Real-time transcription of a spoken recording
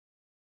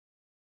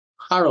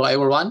Hello,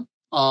 everyone.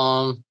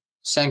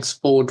 Thanks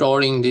for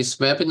joining this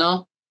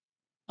webinar.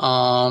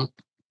 I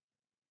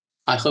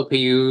hope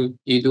you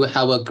do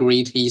have a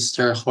great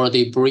Easter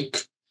holiday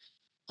break.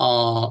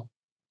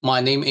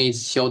 My name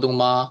is Xiaodong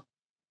Ma.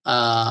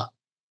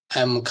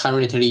 I'm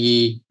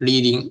currently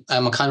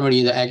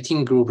the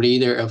acting group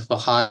leader of a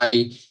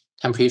high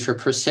temperature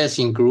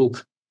processing group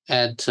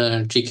at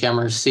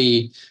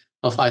JKMRC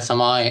of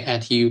SMI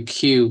at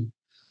UQ.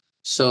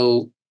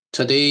 So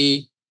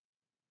today,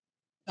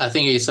 I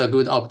think it's a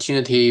good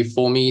opportunity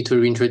for me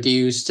to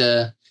introduce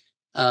the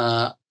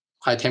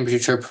high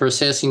temperature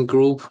processing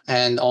group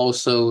and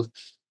also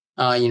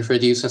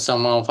introduce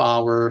some of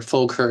our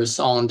focus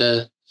on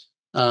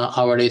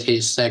our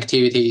latest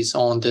activities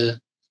on the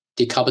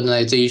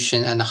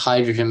decarbonisation and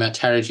hydrogen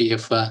metallurgy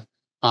of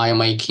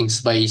ironmaking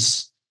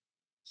space.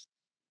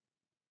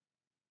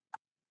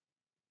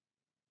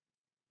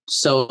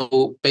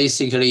 So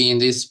basically, in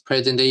this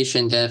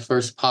presentation, the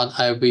first part,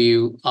 I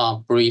will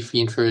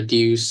briefly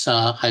introduce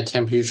high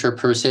temperature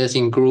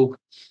processing group,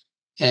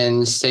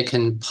 and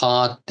second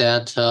part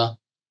that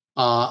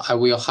I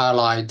will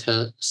highlight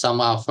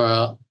some of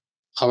our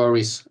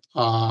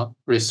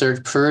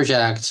research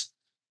projects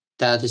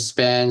that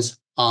spans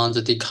on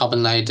the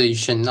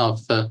decarbonization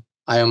of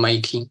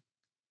ironmaking.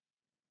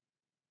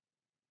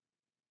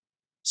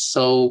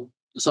 So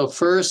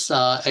first,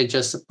 I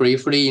just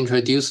briefly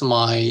introduce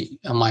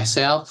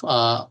myself,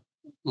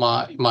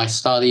 my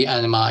study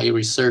and my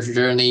research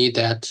journey.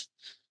 That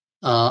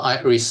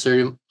I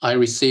received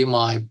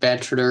my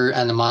bachelor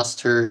and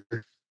master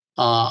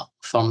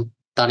from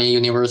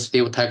Dalian University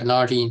of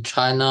Technology in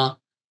China,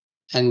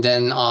 and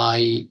then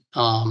I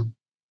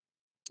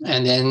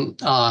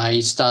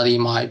studied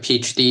my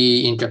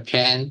PhD in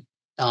Japan,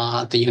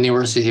 the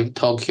University of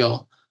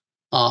Tokyo,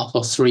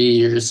 for 3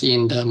 years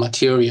in the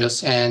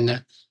materials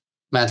and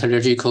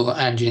metallurgical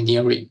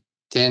engineering.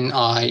 Then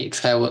I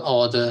traveled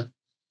all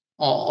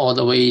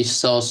the way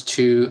south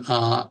to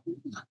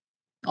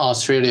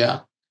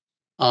Australia.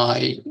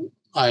 I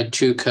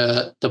took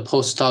the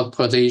postdoc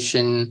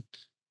position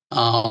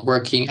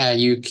working at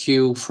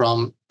UQ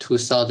from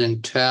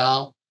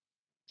 2012,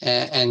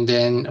 and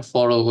then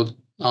followed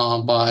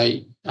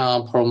by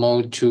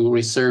promote to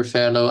research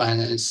fellow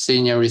and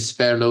senior research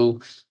fellow,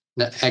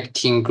 the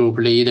acting group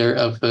leader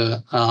of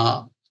the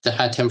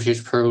high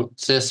temperature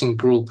processing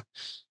group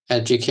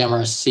at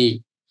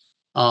JKMRC.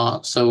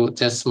 So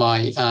that's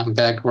my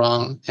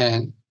background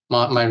and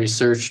my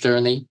research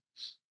journey.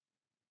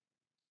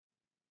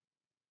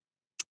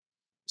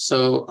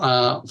 So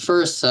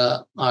first,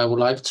 I would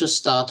like to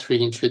start to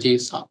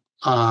introduce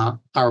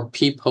our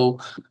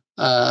people.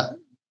 That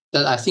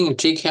I think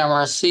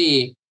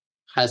JKMRC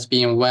has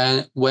been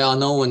well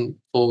known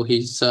for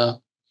his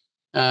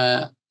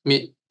the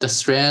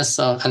strengths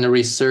and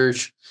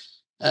research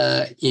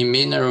in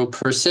mineral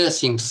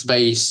processing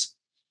space,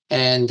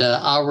 and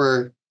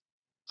our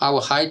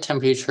high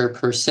temperature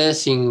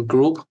processing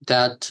group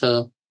that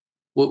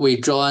we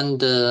joined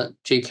the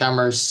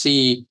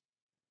JKMRC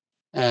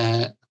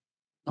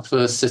of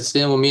the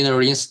Sustainable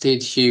Mineral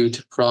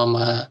Institute from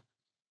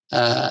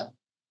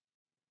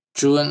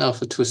June of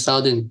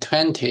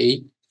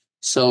 2020.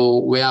 So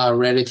we are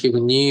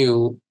relatively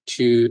new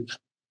to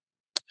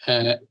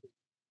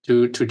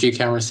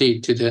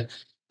JKMRC, to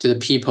the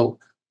people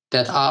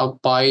that are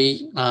by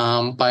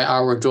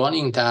our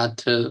joining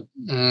that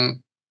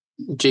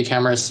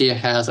JKMRC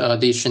has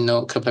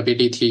additional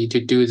capability to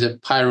do the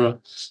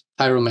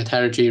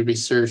pyrometallurgy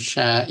research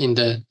in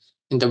the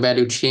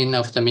value chain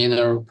of the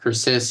mineral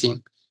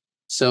processing.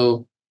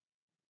 So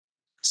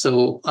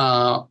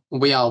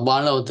we are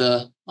one of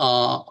the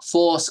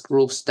 4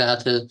 groups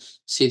that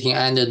sitting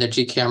under the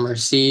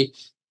JKMRC.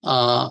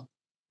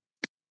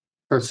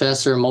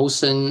 Professor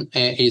Mosen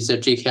is a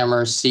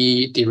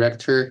JKMRC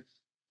director.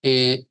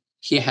 He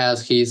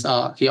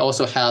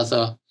also has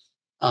a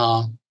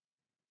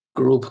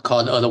group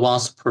called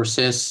Advanced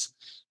Process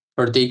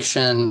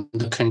Prediction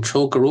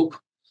Control Group,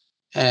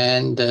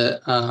 and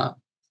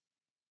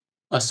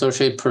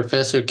Associate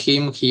Professor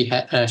Kim, she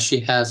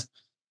has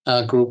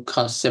a group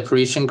called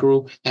Separation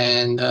Group,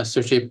 and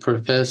Associate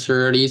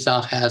Professor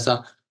Lisa has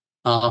a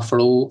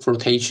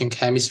flotation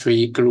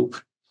chemistry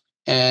group,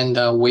 and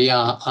we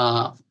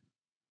are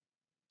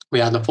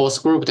the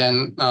 4th group.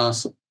 Then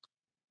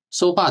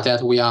so far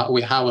that we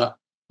have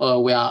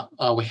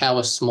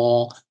a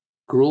small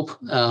group,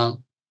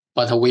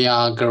 but we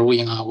are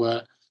growing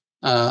our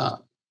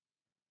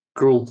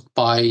group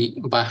by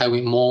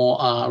having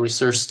more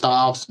research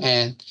staff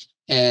and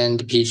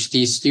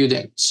PhD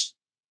students.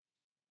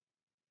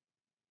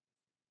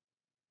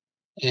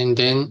 And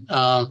then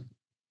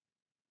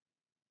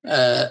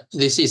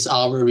this is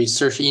our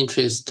research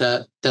interest,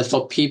 that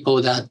for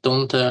people that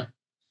don't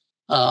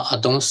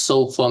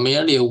so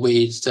familiar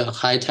with the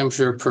high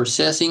temperature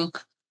processing,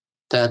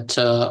 that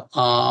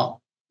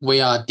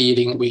we are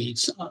dealing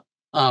with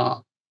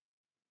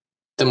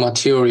the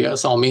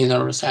materials or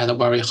minerals at a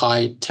very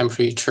high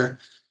temperature,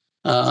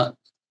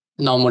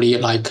 normally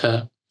like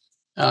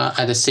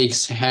at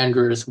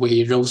 600,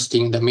 we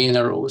roasting the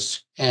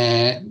minerals,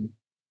 and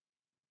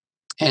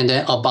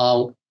then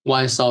about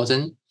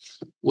 1000,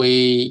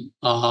 we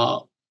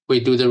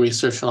do the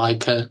research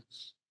like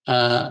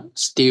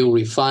steel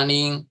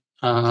refining,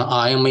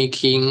 iron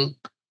making,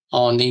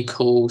 or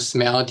nickel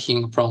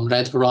smelting from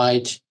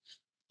laterite,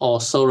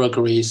 or solar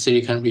grade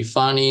silicon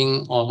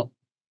refining, or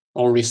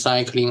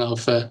recycling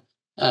of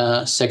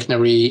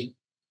secondary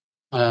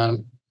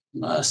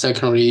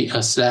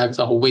slags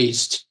of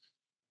waste,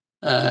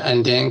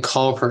 and then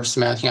copper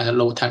smelting at a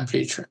low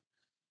temperature.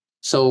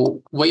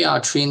 So we are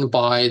trained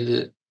by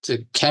the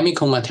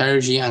chemical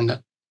metallurgy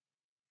and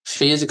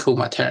physical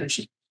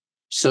metallurgy.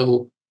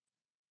 So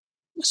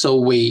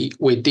we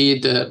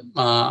did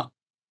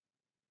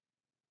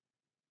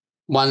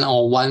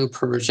one-on-one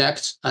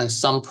project, and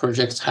some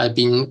projects have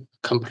been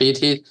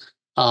completed.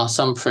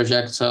 Some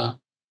projects are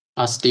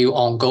still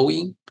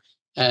ongoing,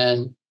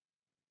 and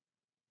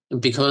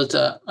because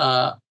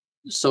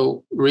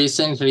so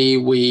recently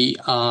we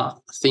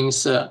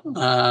since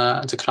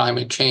the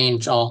climate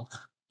change or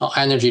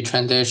energy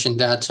transition,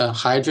 that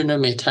hydrogen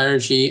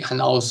metallurgy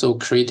and also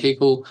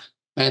critical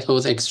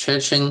metals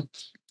extraction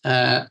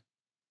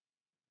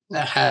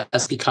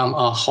has become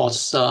a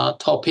hot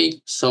topic.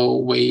 So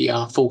we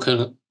are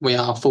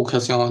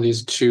focusing on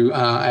these two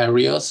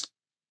areas.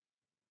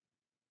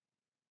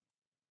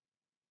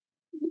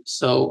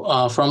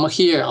 So from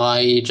here,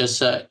 I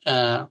just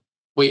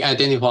we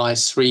identify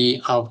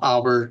 3 of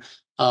our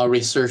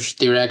research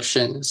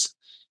directions,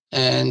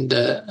 and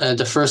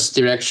the first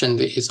direction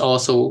is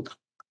also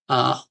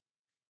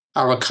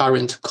our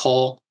current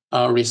core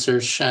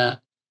research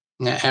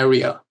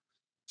area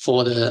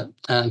for the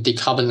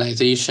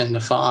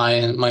decarbonization for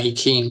iron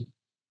making.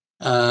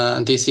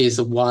 This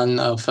is one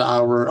of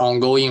our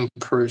ongoing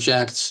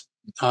projects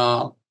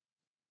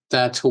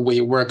that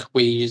we work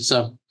with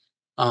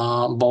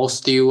both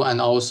steel and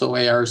also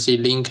ARC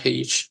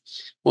linkage,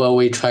 where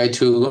we try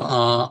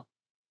to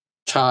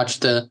charge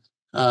the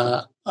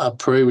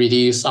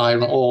pre-reduced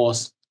iron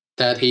ores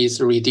that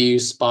is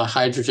reduced by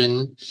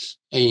hydrogen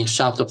in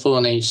shaft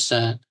furnace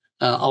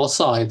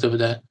outside of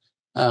the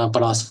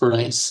blast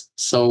furnace.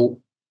 So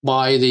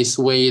by this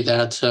way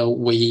that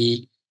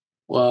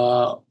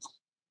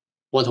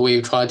what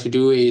we try to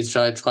do is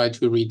try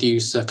to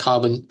reduce the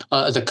carbon,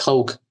 the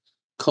coke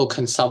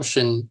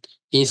consumption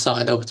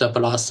inside of the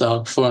blast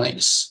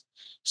furnace.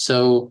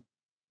 So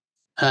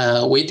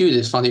we do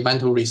this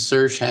fundamental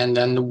research, and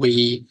then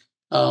we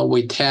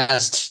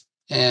test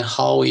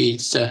how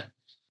is the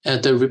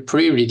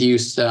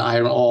pre-reduced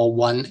iron ore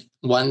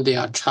when they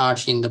are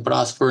charged in the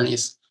blast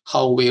furnace,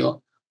 how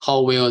will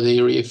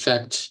they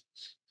affect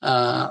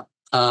in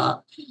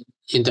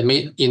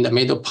the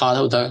middle part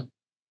of the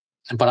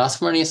blast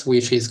furnace,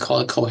 which is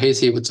called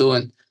cohesive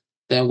zone.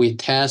 Then we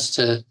test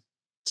the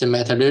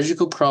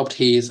metallurgical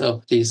properties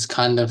of this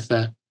kind of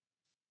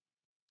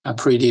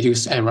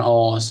pre-reduced iron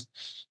ores.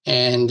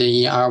 And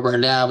in our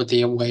lab,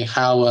 we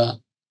have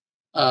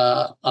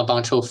a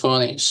bunch of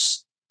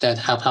furnaces that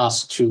help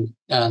us to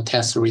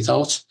test the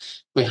results.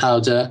 We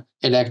have the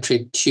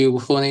electric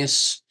tube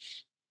furnace,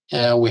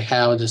 we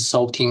have the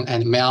sorting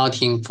and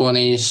melting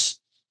furnace,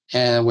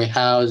 and we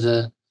have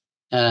the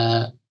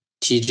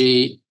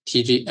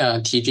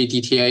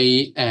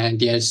TGDTA and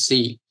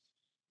DSC.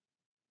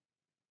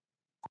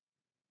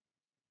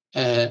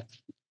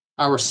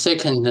 Our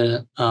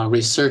second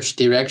research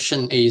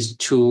direction is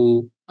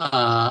to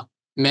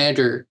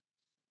measure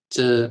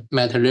the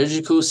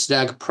metallurgical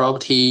slag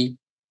property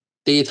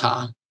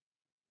data.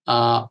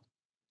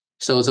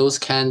 So those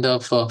kind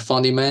of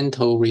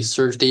fundamental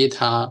research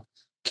data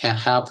can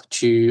help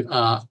to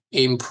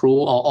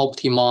improve or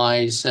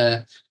optimize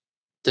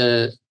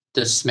the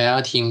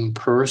smelting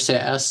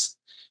process.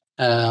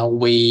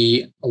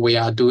 We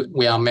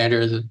are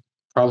measure the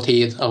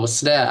properties of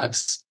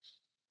slags.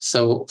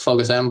 So, for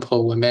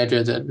example, we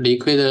measure the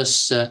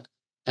liquidus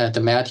at the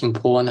melting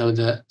point of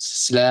the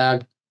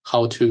slag,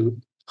 how to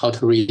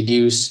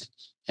reduce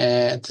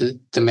the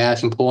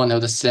melting point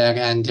of the slag,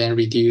 and then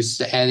reduce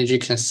the energy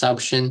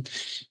consumption.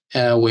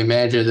 We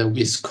measure the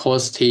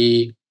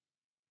viscosity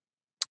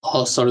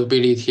or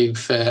solubility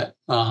of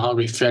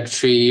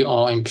refractory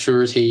or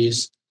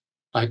impurities,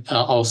 like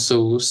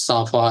also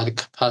sulfide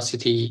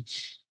capacity,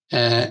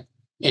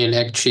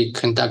 electric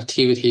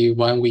conductivity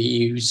when we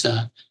use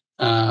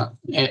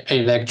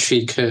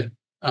electric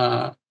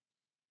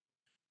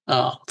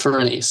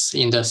furnace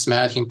in the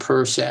smelting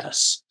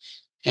process.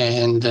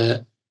 And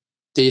the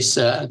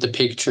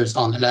pictures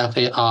on the left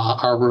are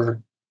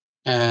our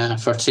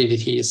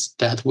facilities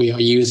that we are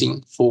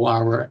using for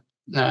our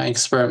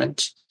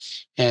experiment.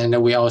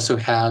 And we also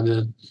have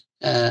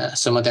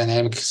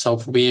thermodynamic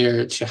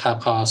software to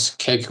help us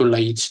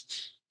calculate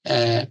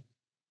the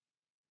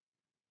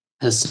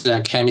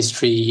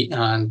chemistry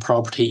and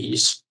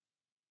properties.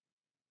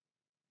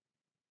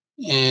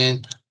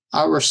 And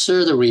our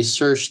third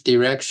research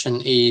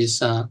direction is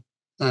try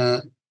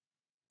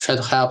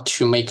to help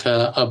to make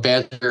a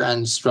better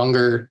and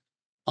stronger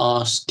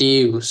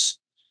steels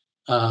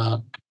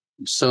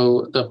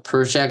So the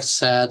projects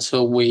that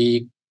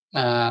we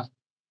have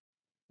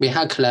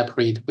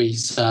collaborated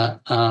with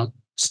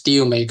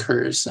steel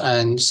makers,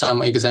 and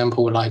some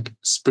example like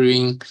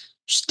spring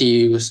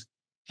steels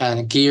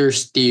and gear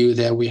steel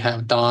that we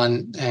have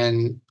done,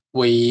 and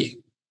we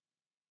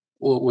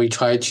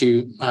try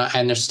to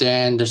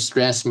understand the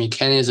stress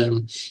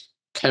mechanism,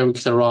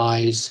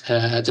 characterize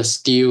the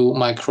steel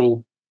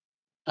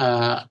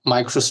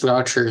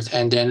microstructures,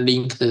 and then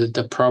link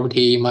the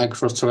property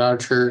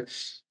microstructure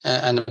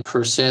and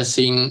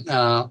processing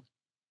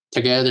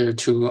together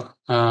to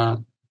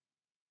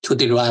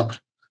develop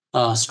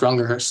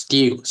stronger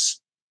steels.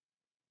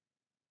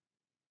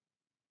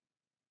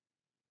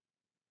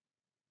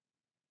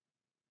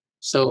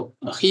 So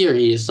here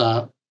is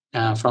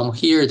from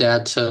here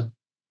that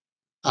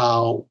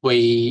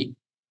we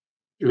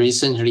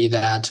recently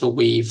that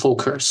we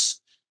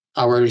focus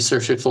our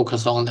research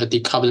focus on the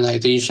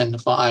decarbonization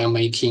for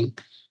ironmaking.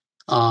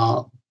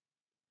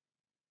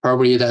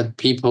 Probably that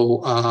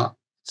people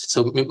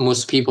so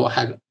most people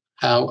have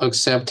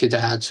accepted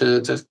that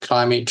the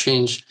climate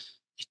change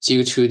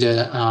due to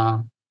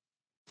the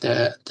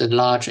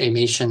large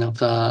emission of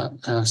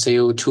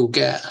CO2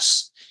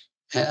 gas.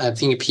 I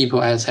think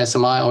people as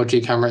my or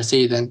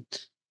JKMRC, then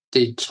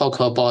they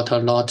talk about a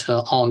lot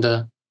on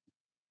the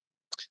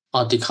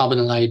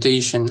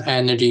decarbonization,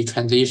 energy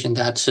transition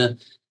that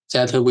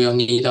will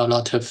need a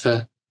lot of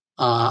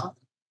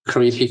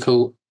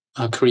critical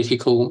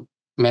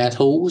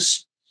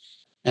metals,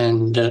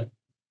 and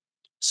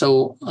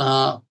so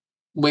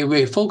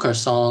we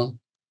focus on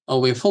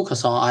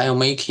iron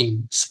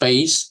making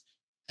space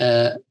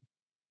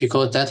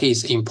because that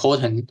is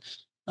important.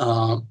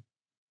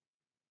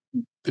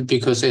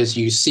 Because as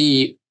you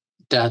see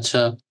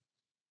that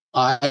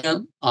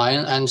iron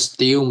and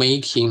steel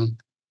making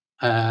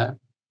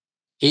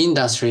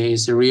industry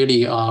is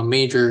really a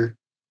major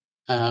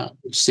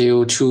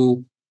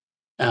CO2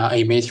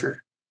 emitter.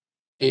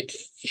 It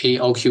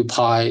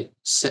occupies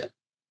 6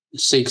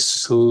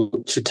 to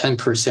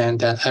 10%,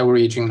 that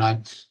averaging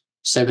like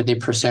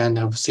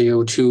 70% of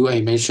CO2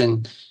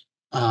 emission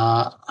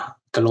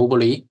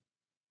globally.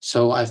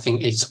 So I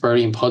think it's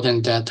very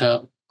important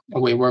that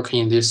we work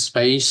in this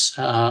space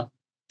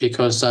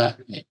because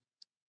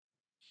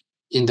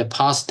in the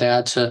past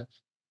that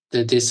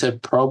this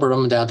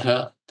problem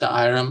that the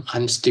iron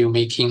and steel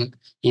making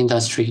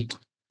industry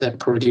that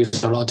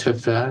produce a lot of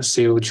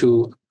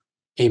CO2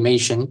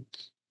 emission,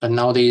 but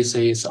nowadays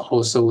is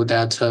also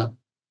that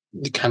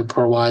it can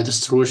provide a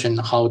solution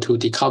how to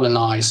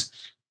decarbonize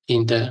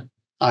in the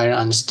iron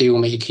and steel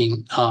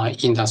making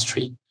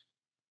industry.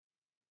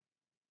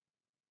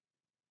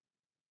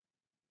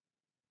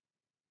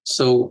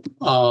 So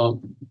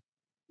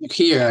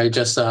here I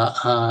just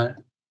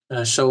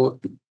show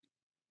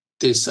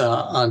this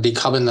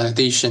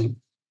decarbonization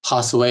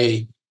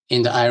pathway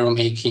in the iron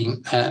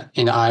making,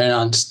 in the iron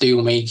and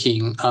steel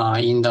making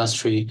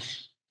industry.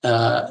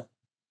 The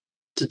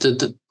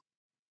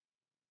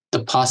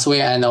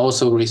pathway and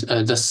also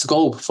the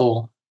scope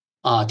for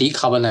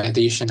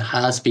decarbonization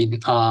has been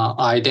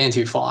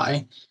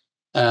identified.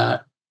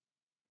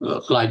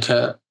 Like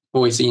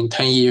within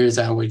 10 years,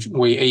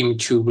 we aim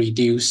to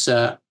reduce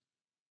like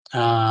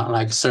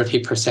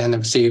 30%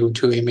 of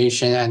CO2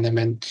 emission, and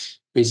then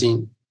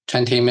within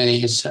 20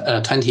 years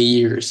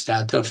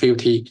that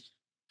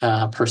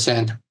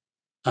 50%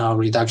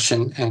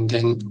 reduction, and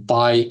then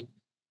by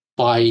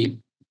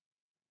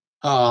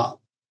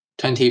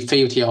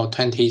 2050 or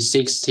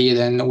 2060,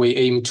 then we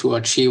aim to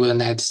achieve the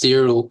net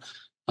zero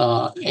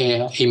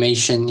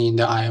emission in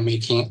the iron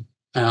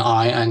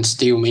and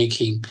steel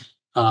making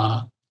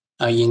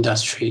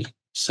industry.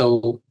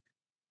 So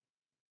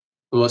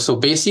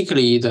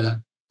basically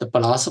the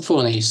blast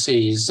furnace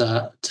is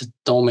the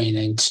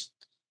dominant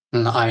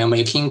iron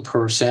making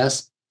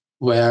process,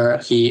 where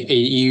he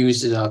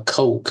uses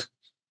coke,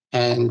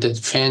 and the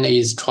trend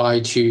is try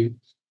to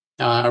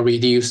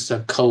reduce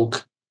the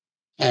coke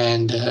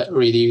and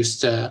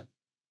reduce the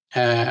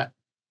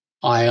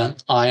iron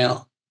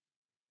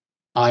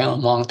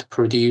amount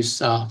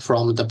produced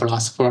from the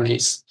blast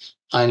furnace,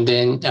 and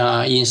then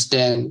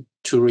instead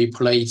to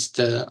replace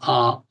the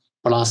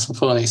blast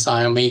furnace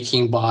iron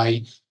making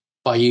by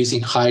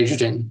using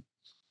hydrogen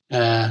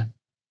in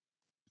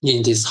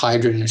this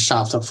hydrogen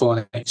shaft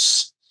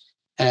furnace.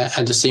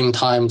 At the same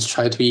time,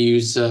 try to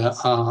use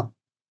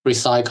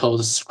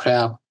recycled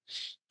scrap,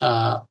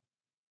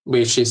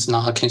 which is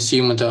not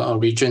consume the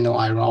original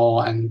iron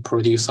ore and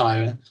produce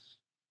iron.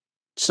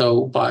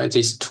 So by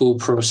these two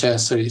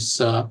processes,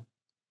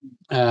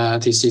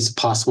 this is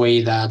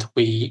pathway that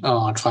we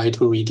try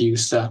to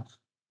reduce the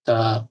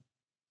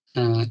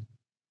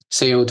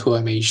CO2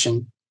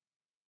 emission.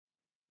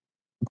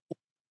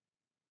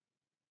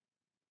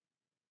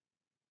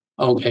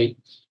 Okay,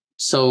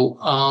 so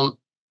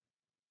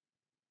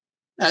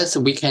as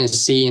we can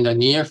see in the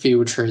near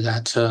future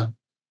that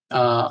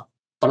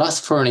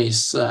blast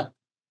furnace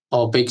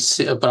or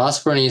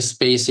blast furnace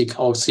basic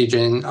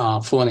oxygen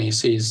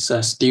furnace is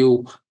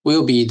still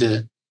will be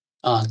the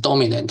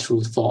dominant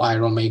route for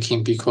iron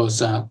making,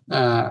 because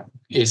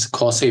is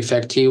cost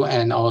effective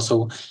and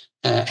also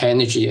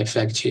energy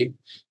effective.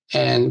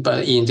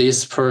 But in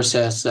this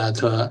process,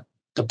 that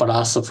the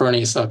blast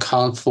furnace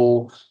account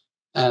for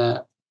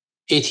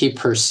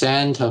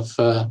 80% of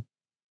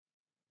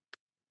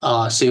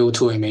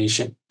CO2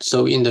 emission.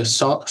 So in the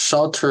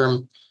short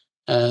term,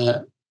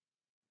 for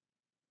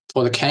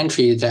the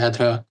country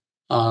that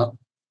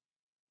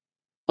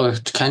for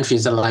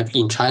countries like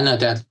in China,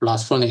 that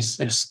blast furnace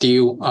is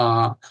still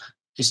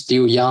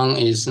young,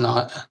 is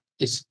not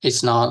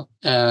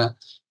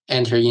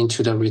enter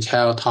into the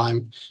retail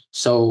time.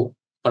 So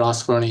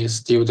blast furnace is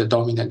still the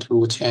dominant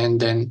route, and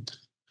then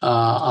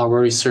our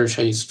research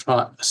is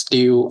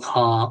still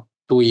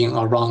doing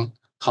around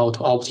how to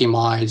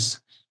optimize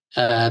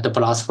the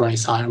blast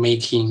furnace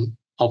ironmaking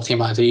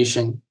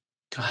optimization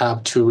to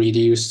help to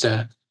reduce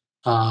the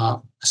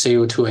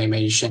CO2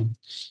 emission.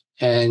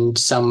 And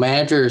some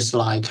measures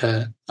like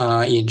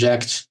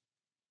inject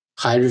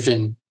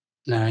hydrogen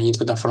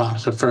into the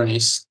blast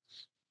furnace,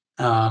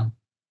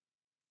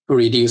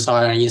 reduce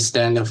iron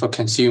instead of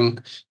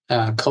consume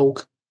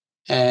coke.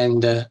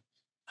 And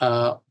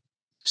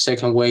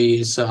second way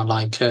is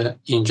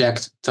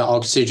inject the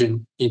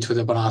oxygen into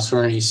the blast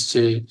furnace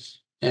to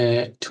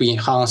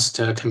enhance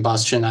the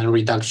combustion and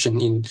reduction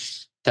in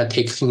that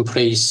taking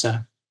place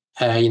in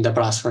the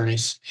blast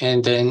furnace.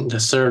 And then the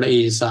third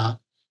is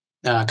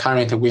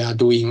currently we are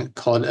doing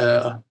called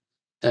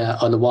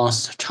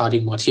advanced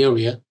charging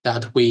material,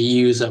 that we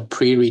use a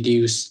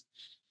pre-reduced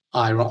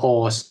iron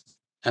ores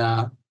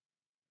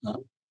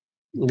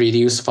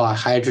reduced by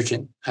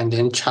hydrogen and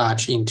then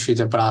charge into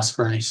the blast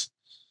furnace.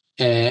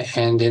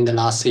 And then the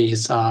last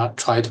is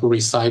try to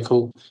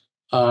recycle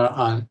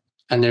and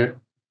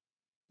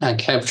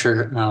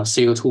capture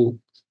CO2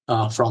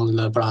 from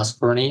the blast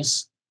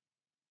furnace.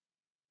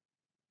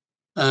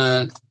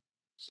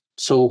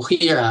 So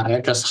here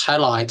I just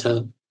highlight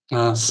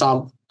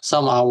some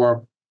of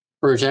our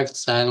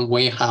projects, and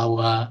we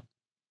have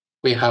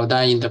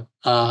done in the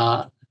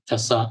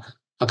just a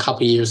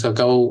couple years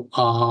ago.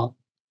 For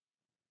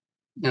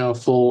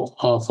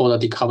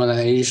the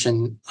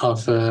decarbonization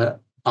of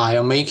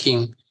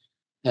ironmaking,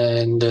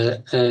 and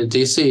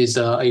this is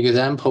an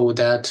example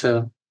that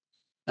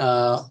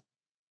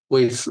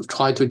we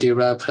try to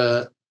develop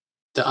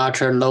the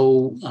ultra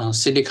low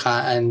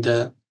silica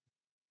and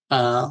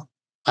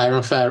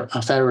iron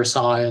ferrous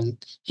iron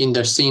in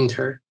the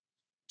sinter.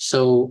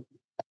 So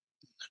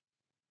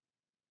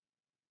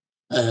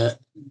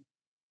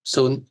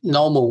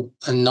normal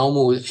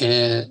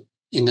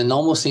in the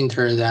normal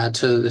sinter, that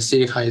the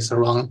silica is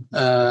around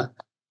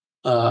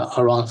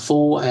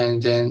 4,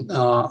 and then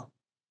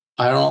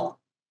iron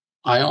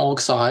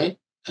oxide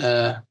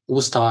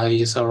woostite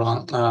is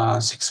around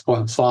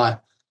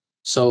 6.5.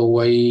 So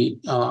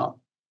we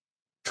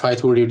try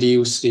to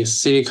reduce the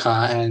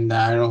silica and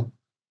iron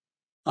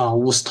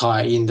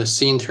woostite in the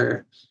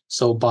sinter.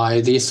 So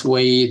by this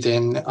way,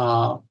 then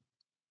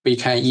we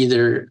can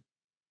either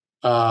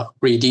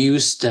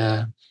reduce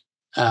the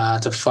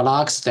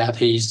flux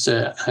that is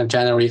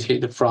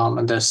generated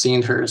from the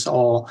sinters,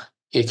 or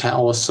it can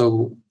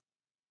also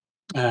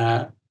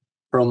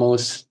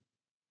promote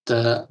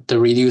the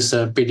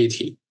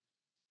reducibility.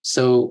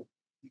 So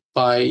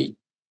by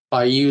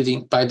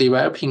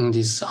developing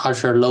this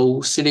ultra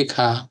low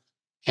silica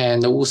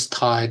and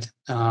woostite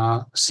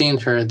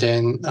sinter,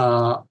 then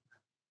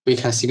we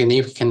can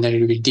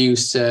significantly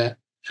reduce the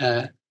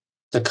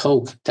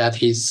coke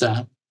that is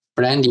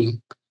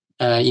blending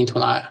into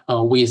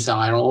with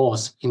iron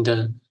ores in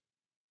the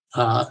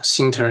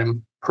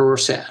sintering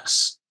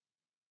process.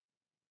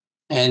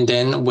 And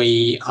then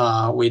we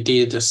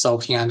did the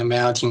soaking and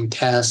melting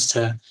test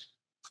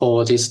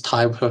for this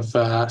type of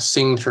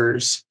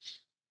sinters,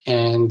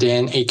 and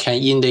then it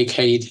can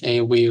indicate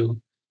it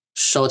will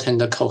shorten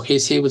the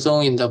cohesive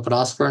zone in the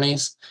blast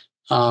furnace,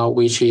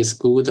 which is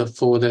good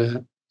for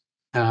the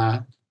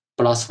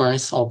blast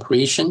furnace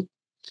operation.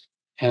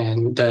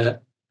 And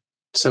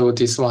so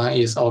this one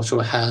is also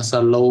has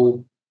a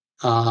low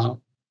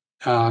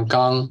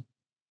gum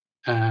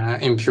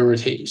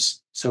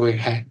impurities, so it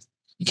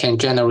can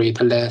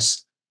generate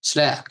less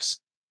slags.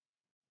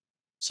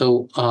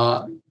 So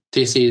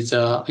this is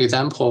an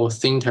example of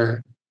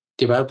sinter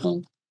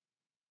development.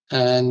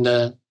 And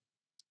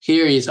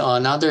here is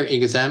another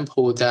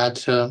example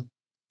that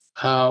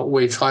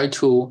we try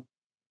to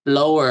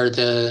lower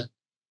the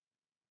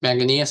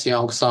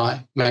magnesium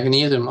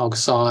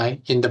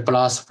oxide in the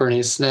blast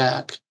furnace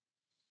slag.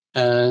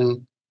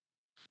 And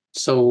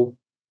so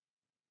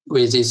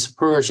with this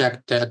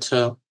project,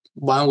 that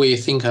when we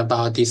think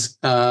about this,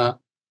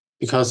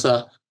 because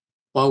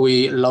when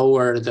we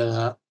lower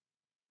the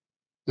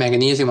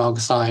magnesium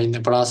oxide in the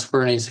blast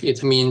furnace,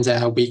 it means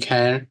that we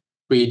can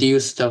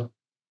reduce the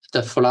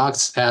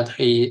flux that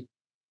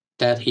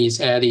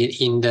is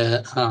added in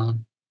the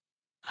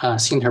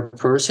sinter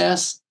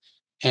process,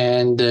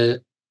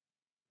 and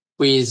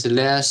with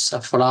less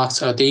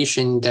flux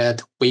addition,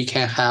 that we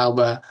can have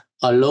a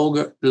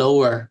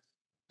lower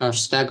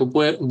slag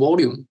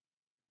volume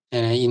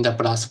in the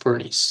blast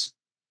furnace.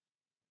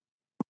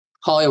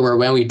 However,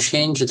 when we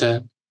change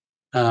the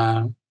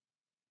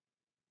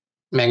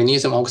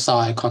magnesium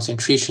oxide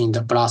concentration in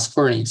the blast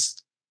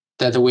furnace,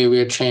 that we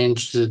will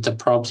change the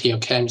property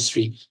of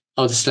chemistry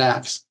of the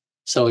slags,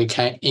 so it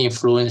can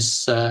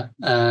influence the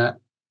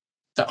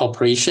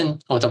operation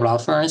of the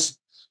blast furnace.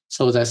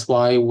 So that's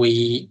why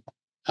we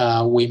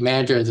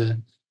measure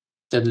the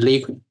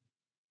liquid.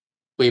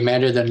 We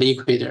measure the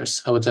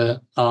liquids of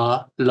the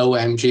low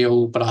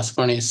MgO blast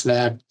furnace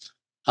slag.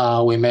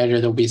 We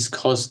measure the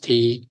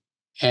viscosity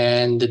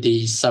and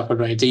the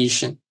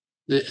sulfurization.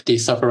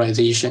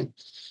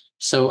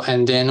 So,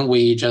 and then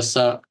we just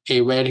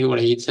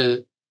evaluate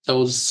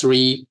those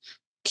three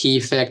key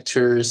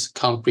factors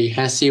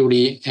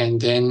comprehensively, and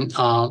then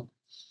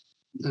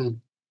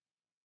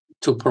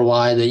to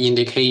provide the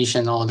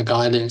indication or the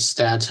guidance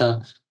that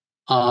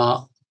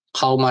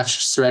how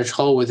much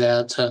threshold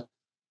that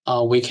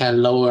we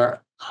can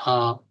lower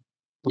the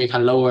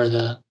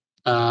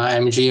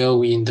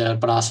MgO in the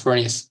blast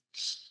furnace,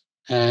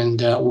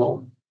 and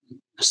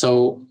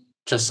so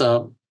just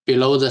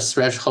below the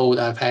threshold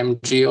of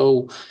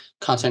MgO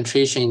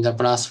concentration in the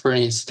blast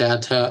furnace,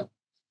 that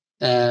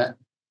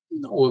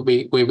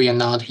we will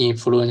not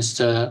influence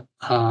the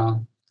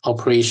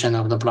operation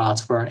of the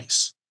blast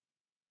furnace.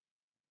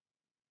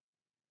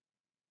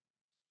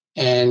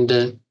 And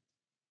the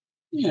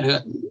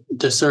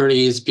third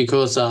is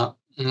because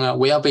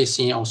we are based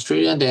in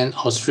Australia, then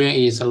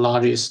Australia is the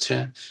largest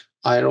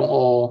iron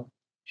ore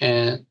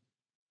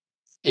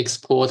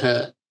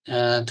exporter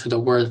to the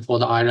world for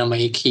the iron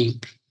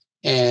making.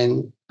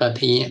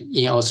 But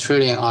in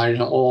Australian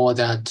iron ore,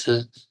 that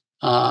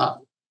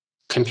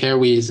compared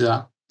with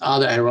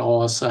other iron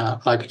ores,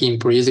 like in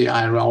Brazil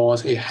iron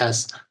ores, it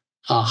has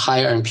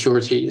higher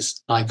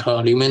impurities like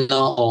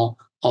alumina or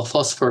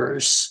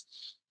phosphorus.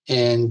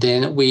 And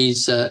then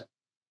with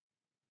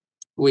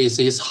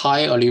this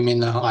high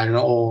alumina iron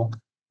ore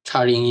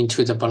charging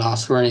into the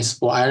blast furnace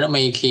for iron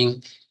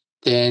making,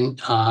 then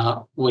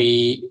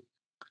we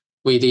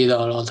did a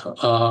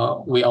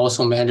lot. We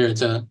also measured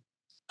the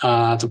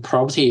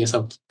properties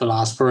of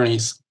blast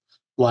furnace.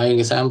 One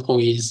example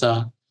is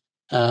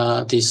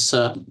this: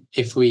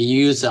 if we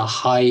use a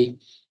high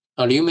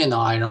alumina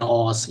iron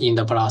ores in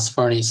the blast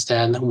furnace,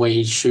 then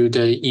we should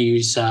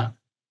use a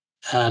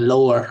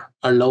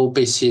low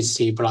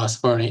basicity blast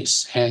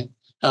furnace and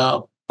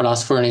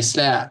blast furnace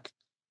slag,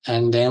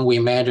 and then we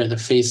measure the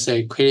phase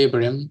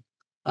equilibrium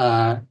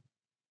to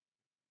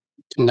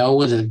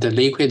know the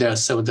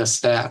liquidness of the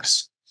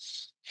slags.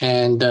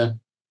 And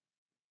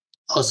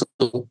also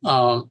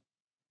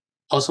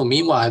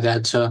meanwhile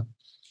that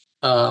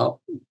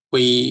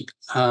we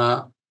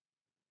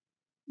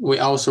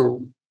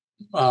also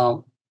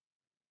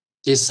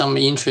did some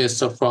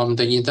interest from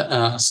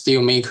the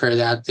steel maker,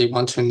 that they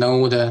want to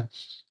know the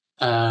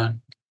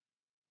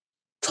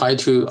try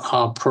to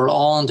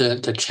prolong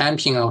the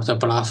champing of the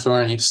blast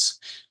furnace,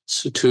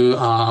 so to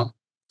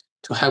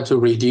help to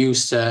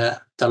reduce the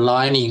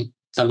lining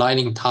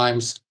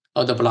times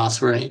of the blast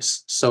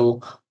furnace.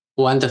 So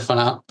when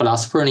the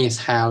blast furnace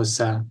has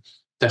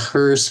the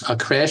Hertz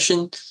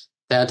accretion,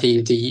 that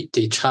is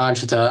the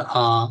charge, the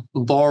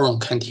boron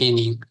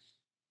containing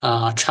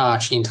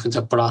charge into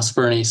the blast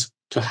furnace,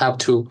 to help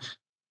to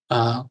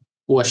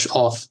wash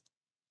off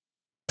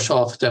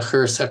the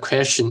Hertz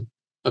accretion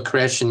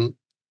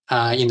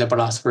in the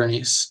blast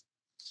furnace.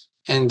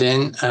 And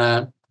then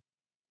on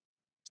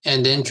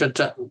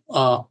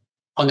the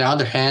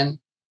other hand,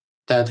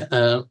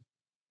 that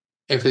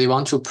if they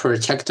want to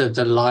protect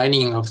the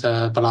lining of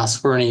the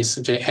blast furnace,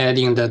 they're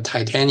adding the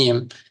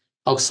titanium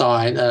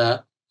oxide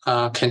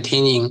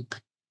containing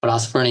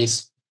blast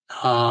furnace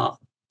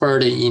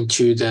burden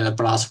into the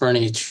blast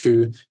furnace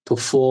to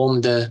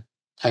form the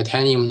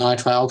titanium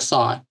nitride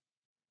oxide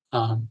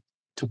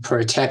to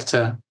protect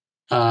the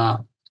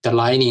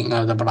lining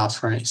of the blast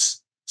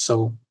furnace.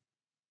 So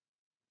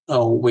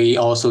we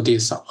also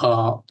this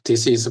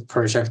is a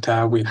project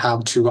that we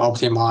have to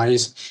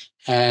optimize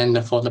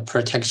and for the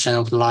protection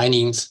of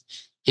linings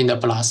in the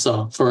blast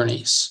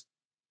furnace.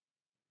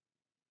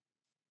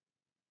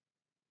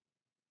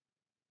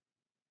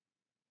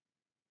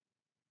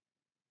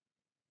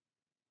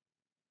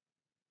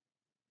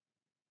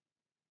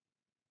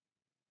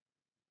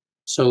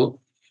 So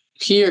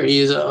here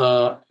is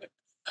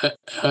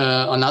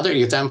another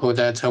example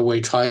that we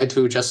try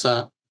to just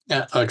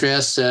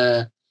address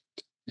the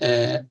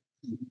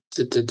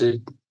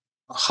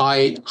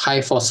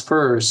high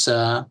phosphorus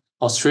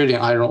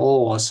Australian iron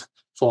ores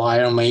for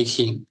iron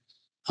making,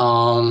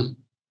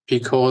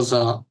 because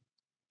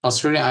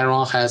Australian iron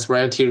ore has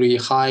relatively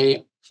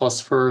high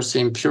phosphorus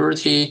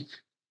impurity,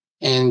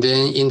 and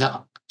then in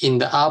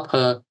the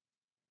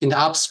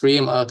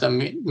upstream of the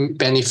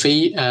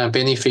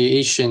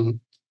beneficiation,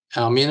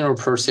 mineral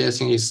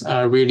processing is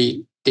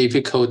really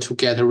difficult to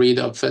get rid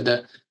of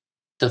the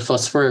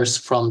phosphorus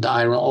from the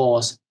iron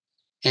ores.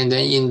 And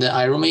then in the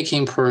iron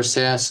making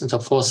process, the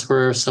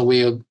phosphorus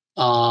will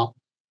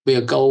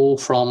go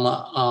from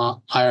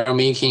iron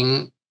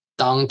making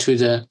down to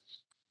the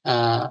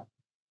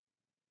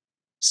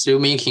steel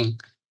making,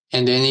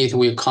 and then it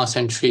will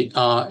concentrate.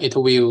 It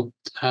will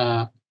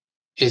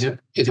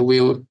it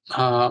will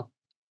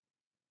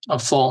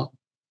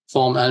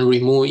form and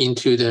remove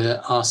into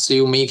the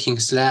steelmaking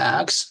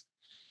slags,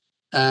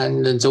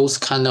 and those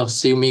kind of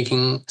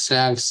steelmaking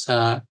slags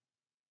are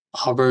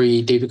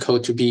very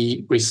difficult to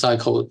be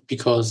recycled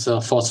because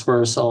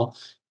phosphorus or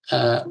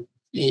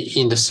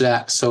in the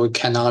slag, so it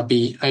cannot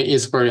be.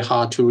 It's very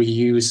hard to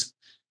reuse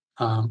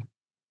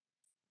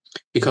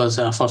because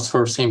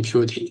phosphorus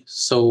impurity.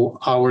 So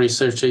our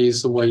research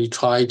is we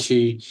try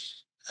to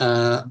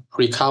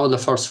recover the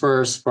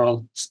phosphorus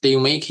from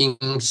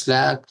steelmaking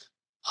slag,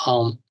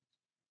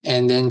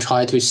 and then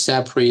try to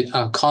separate,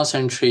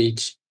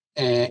 concentrate,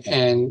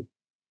 and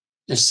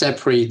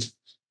separate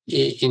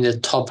in the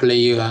top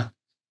layer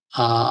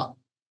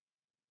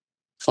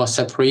for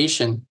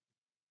separation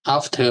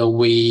after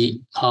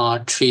we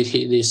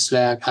treated the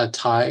slag at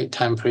high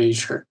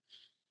temperature.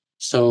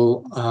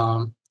 So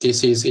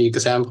this is an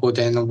example.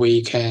 Then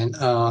we can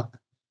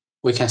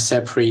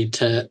separate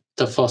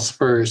the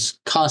phosphorus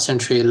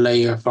concentrate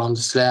layer from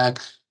the slag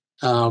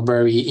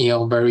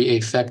very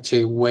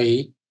effective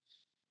way.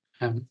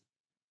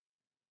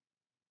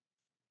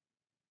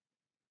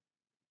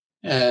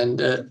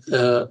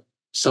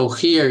 So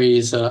here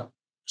is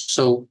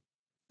so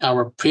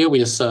our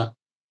previous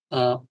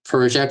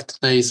project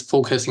is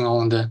focusing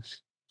on the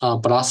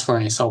blast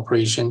furnace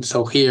operation.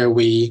 So here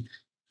we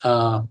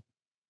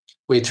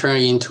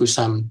turn into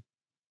some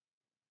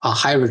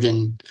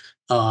hydrogen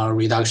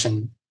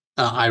reduction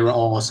iron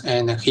ores,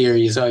 and here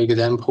is an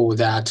example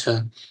that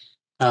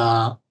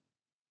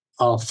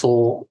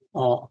for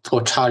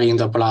charging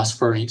the blast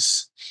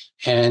furnace,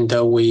 and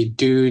we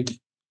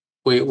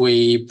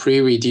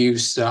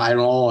pre-reduce the iron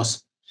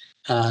ores,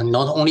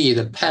 not only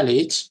the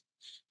pellet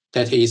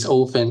that is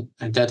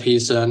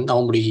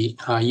normally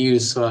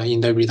used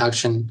in the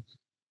reduction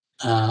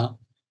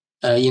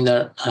in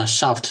the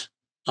shaft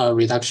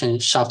reduction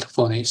shaft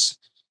furnace,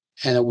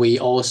 and we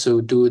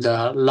also do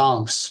the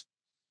lumps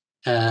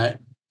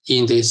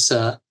in this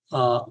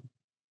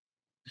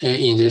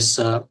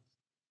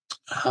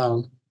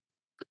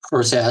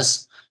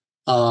process.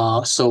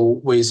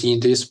 So within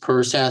this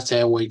process,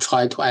 we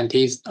try to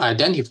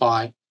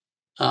identify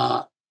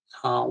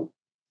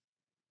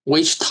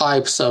which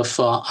types of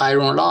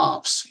iron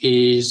lumps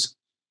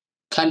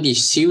can be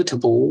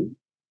suitable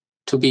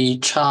to be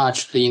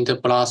charged in the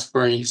blast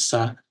furnace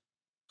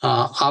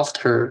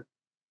after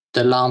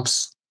the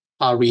lumps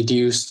are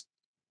reduced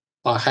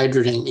by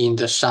hydrogen in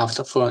the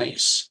shaft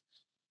furnace,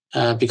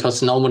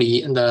 because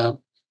normally the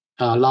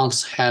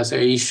lumps has an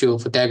issue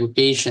of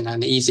degradation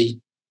and it's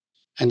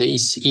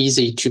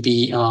easy to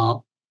be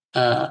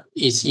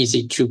it's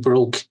easy to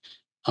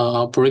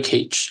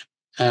breakage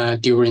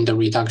during the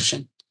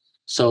reduction.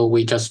 So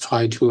we just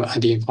try to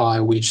identify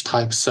which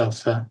types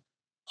of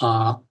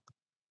iron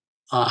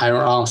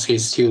lumps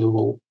is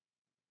suitable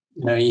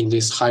in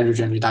this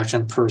hydrogen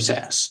reduction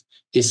process.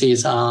 This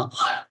is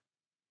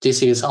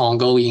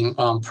ongoing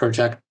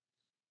project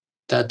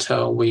that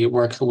we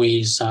work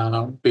with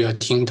Rio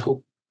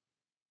Tinto.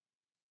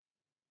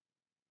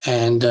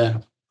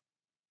 And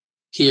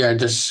here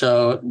this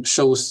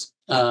shows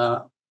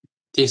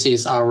this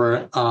is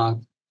our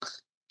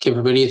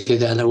capability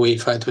that we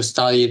try to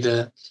study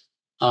the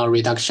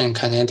reduction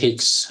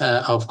kinetics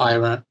of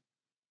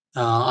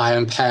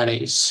iron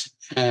pellets,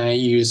 and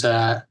use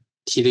a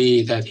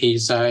TD that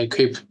is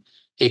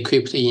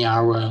equipped in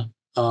our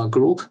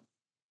group.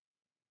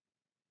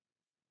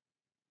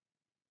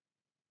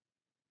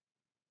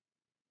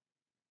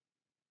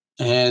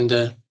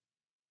 And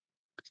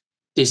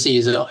this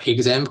is an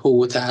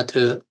example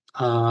that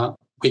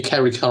we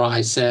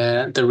characterize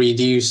the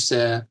reduced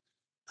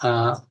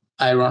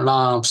iron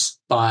lumps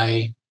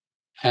by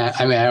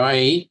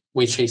MLA,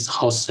 which is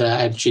hosted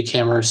at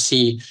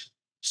JKMRC.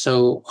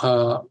 So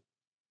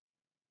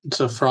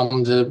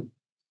from the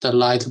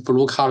light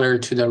blue color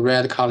to the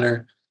red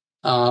color,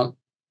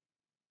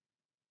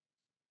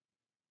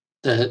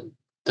 the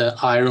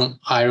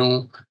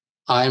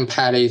iron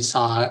pellets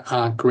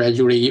are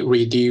gradually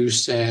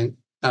reduced, and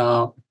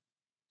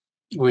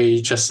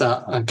we just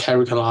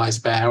characterize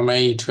by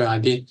MA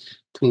to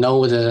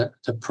know the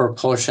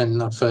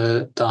proportion of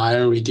the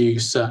iron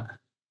reduced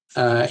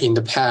in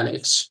the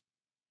pellets.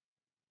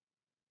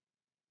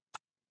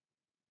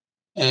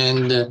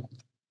 And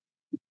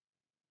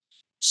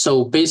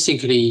so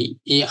basically,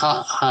 in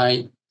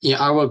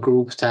our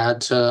group,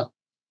 that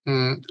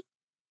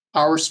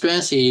our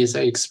strength is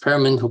the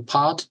experimental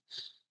part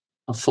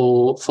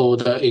for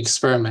the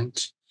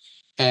experiment,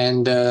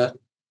 and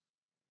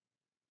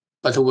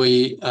but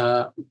we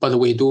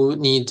do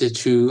need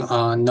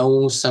to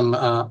know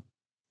some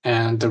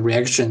and the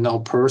reaction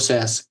or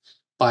process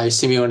by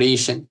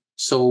simulation.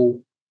 So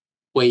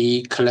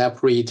we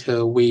collaborate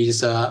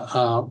with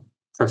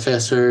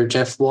Professor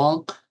Jeff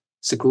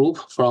Wang's group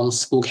from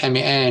School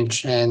Chemi Eng,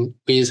 and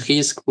with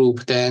his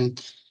group, then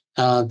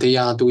they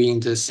are doing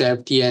the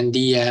CFD and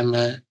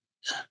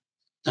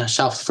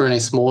shaft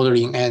furnace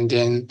modeling, and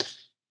then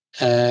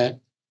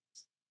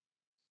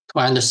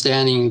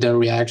understanding the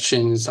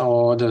reactions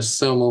or the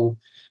thermal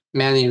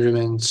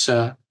management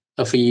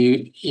of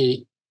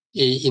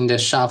in the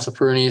shaft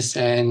furnace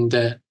and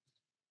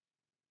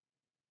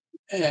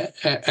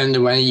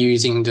when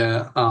using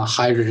the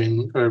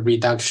hydrogen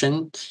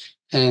reduction,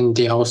 and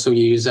they also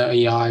use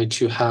AI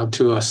to help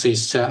to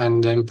assist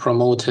and then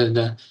promote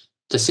the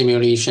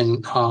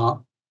simulation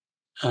to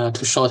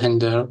shorten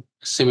the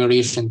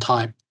simulation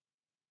time.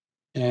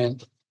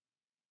 And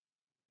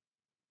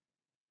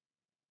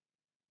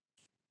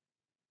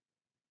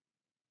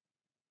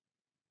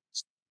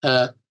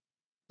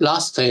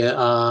lastly,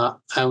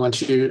 I want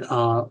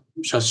to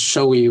just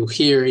show you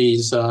here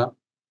is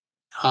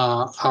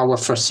our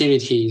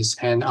facilities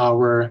and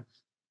our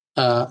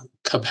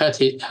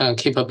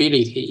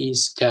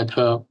capabilities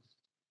that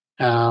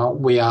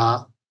we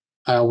are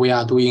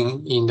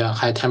doing in the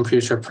high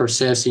temperature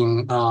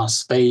processing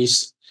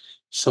space.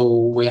 So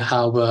we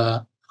have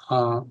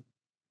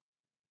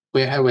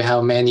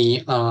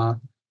many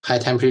high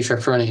temperature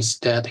furnace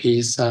that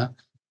is that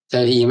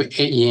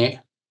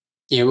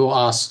enable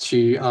us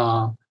to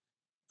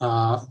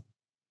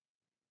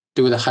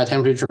do the high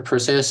temperature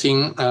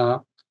processing,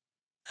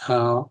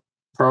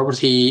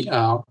 property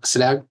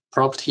select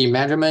property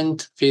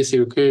measurement, phase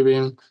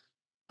equilibrium,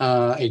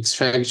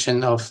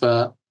 extraction of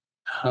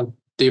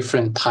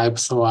different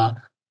types of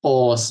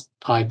ores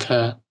like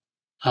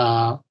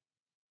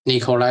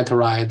nickel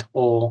laterite,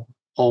 or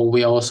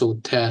we also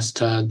test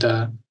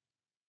the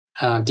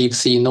deep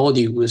sea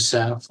nodules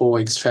for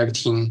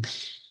extracting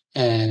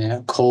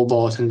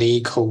cobalt,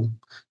 nickel,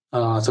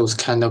 those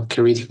kind of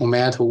critical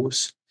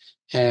metals.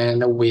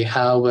 And we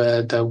have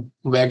the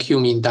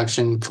vacuum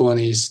induction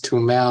furnace to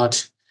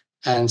melt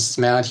and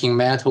smelting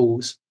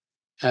metals,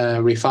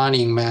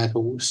 refining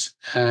metals.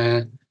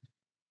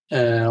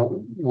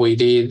 We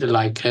did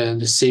like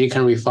the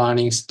silicon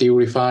refining, steel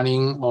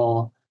refining,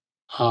 or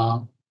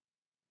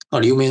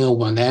aluminum,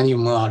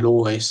 vanadium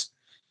alloys.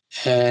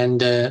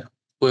 And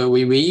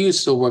we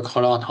used to work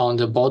a lot on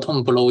the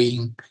bottom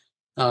blowing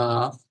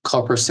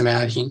copper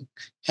smelting.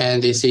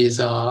 And this is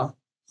a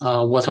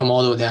water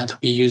model that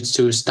we use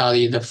to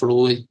study the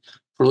fluid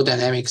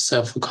dynamics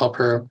of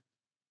copper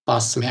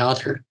bus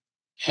smelter.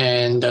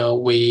 And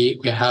we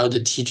have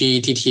the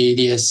TG, DTA,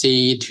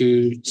 DSC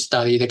to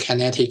study the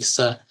kinetics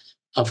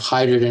of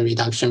hydrogen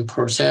reduction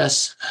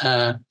process.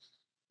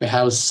 We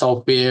have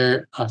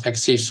software,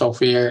 effective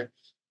software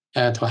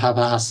to help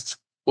us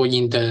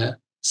in the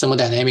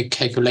thermodynamic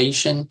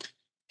calculation.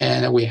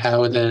 And we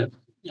have the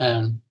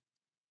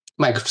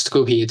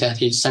microscopy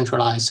that is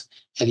centralized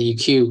at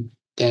EQ.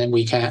 Then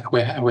we have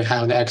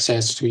the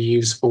access to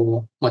use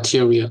for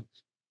material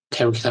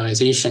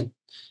characterization.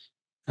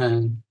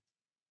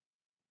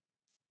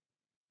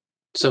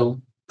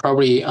 So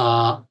probably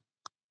I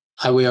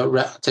will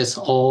wrap this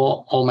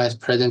all my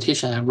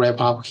presentation and wrap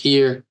up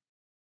here.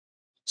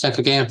 Thank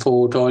you again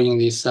for joining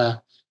this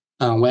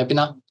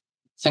webinar.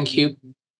 Thank you.